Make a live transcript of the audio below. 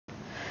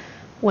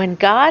When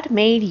God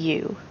Made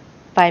You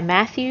by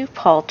Matthew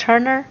Paul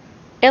Turner,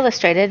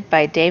 illustrated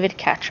by David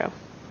Catro.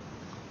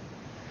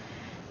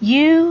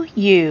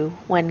 You,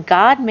 when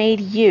God made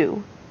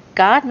you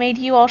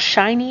all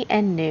shiny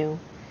and new,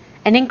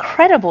 an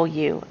incredible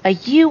you, a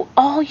you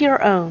all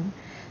your own,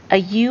 a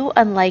you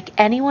unlike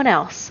anyone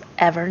else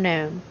ever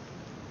known.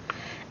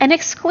 An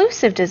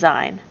exclusive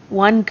design,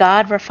 one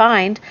God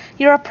refined,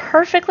 you're a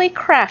perfectly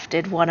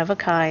crafted one of a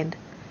kind.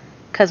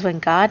 'Cause when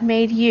God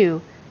made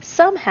you,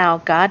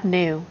 somehow God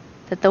knew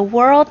that the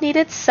world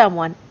needed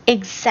someone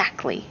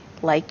exactly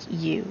like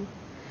you.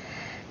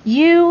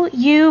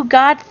 You,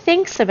 God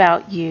thinks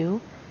about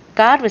you.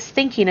 God was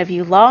thinking of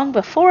you long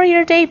before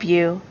your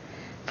debut.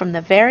 From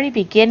the very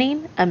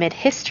beginning, amid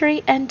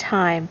history and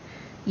time,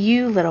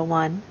 you, little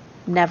one,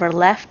 never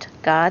left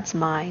God's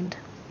mind.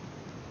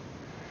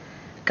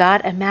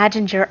 God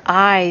imagined your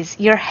eyes,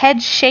 your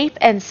head shape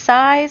and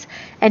size,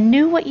 and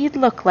knew what you'd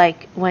look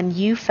like when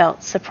you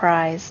felt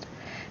surprised.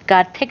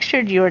 God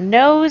pictured your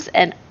nose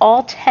and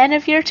all 10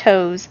 of your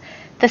toes.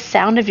 The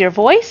sound of your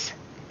voice,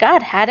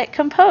 God had it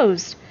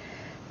composed.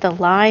 The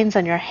lines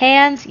on your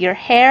hands, your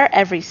hair,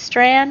 every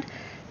strand,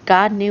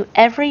 God knew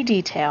every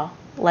detail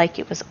like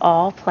it was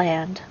all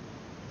planned.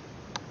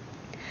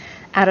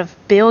 Out of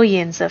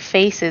billions of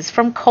faces,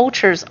 from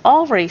cultures,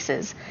 all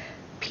races,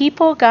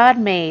 people God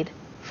made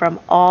from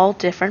all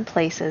different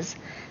places.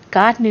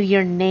 God knew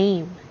your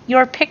name.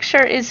 Your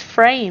picture is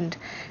framed.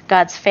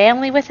 God's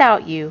family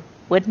without you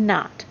would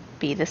not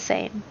be the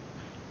same.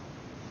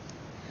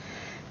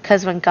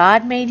 'Cause when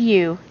God made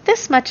you,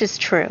 this much is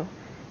true.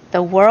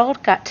 The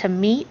world got to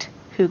meet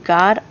who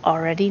God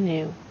already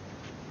knew.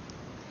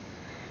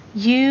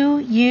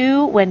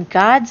 You, when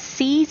God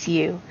sees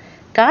you,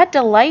 God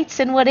delights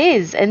in what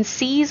is and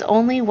sees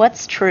only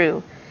what's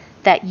true.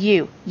 That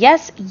you,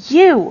 yes,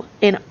 you,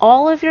 in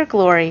all of your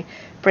glory,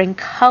 bring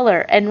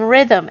color and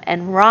rhythm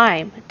and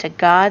rhyme to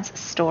God's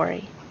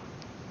story.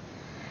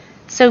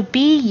 So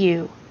be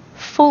you,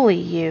 fully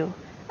you,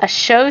 a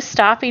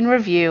show-stopping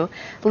review.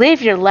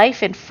 Live your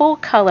life in full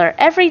color,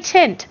 every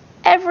tint,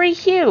 every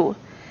hue.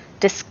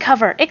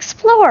 Discover,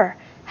 explore,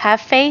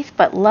 have faith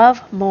but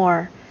love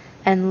more,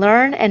 and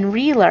learn and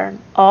relearn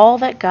all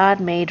that God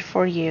made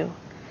for you.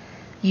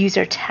 Use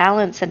your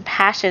talents and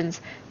passions,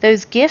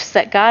 those gifts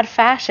that God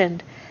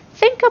fashioned.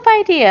 Think up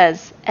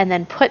ideas and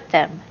then put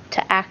them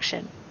to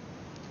action.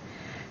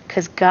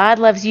 'Cause God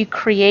loves you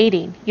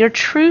creating, your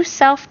true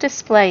self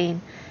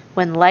displaying,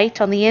 when light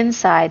on the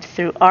inside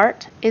through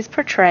art is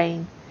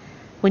portraying.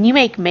 When you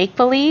make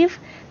make-believe,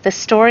 the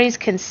stories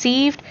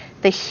conceived,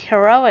 the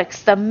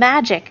heroics, the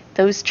magic,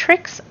 those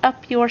tricks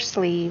up your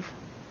sleeve.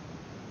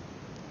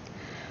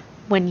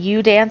 When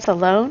you dance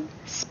alone,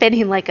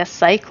 spinning like a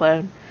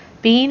cyclone,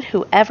 being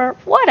whoever,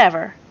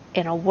 whatever,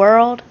 in a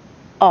world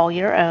all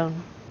your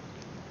own.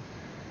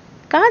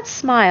 God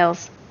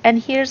smiles,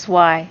 and here's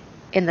why.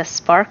 In the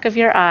spark of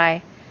your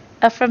eye,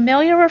 a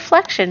familiar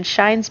reflection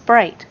shines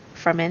bright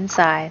from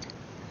inside.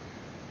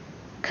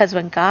 'Cause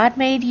when God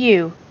made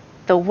you,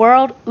 the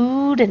world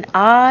oohed and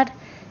awed.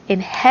 In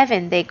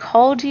heaven they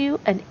called you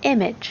an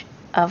image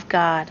of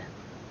God.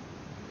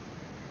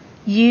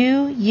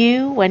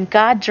 You, when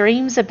God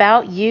dreams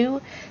about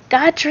you,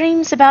 God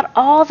dreams about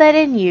all that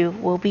in you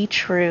will be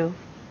true.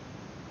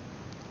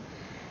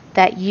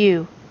 That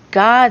you,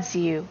 God's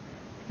you,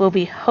 will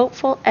be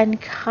hopeful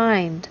and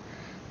kind,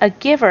 a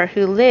giver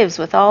who lives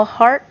with all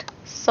heart,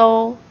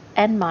 soul,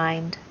 and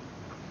mind.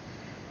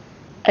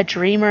 A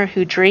dreamer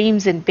who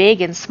dreams in big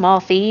and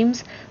small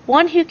themes,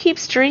 one who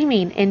keeps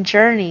dreaming in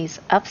journeys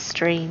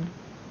upstream.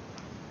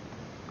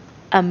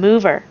 A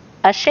mover,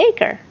 a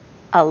shaker,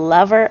 a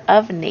lover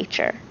of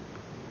nature.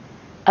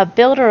 A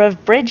builder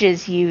of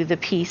bridges, you, the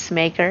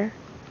peacemaker.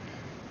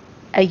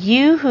 A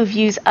you who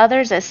views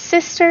others as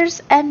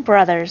sisters and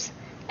brothers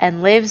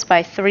and lives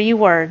by 3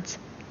 words: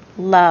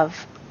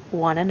 love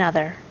one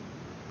another.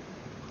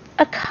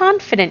 A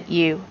confident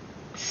you,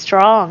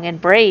 strong and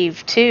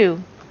brave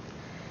too.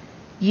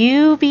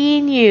 You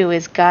being you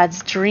is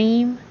God's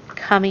dream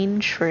coming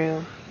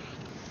true.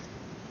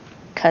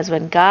 'Cause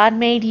when God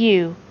made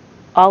you,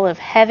 all of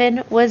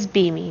heaven was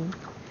beaming.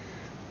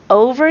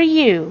 Over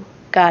you,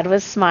 God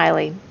was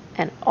smiling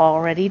and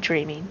already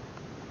dreaming.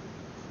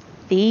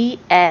 The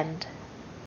end.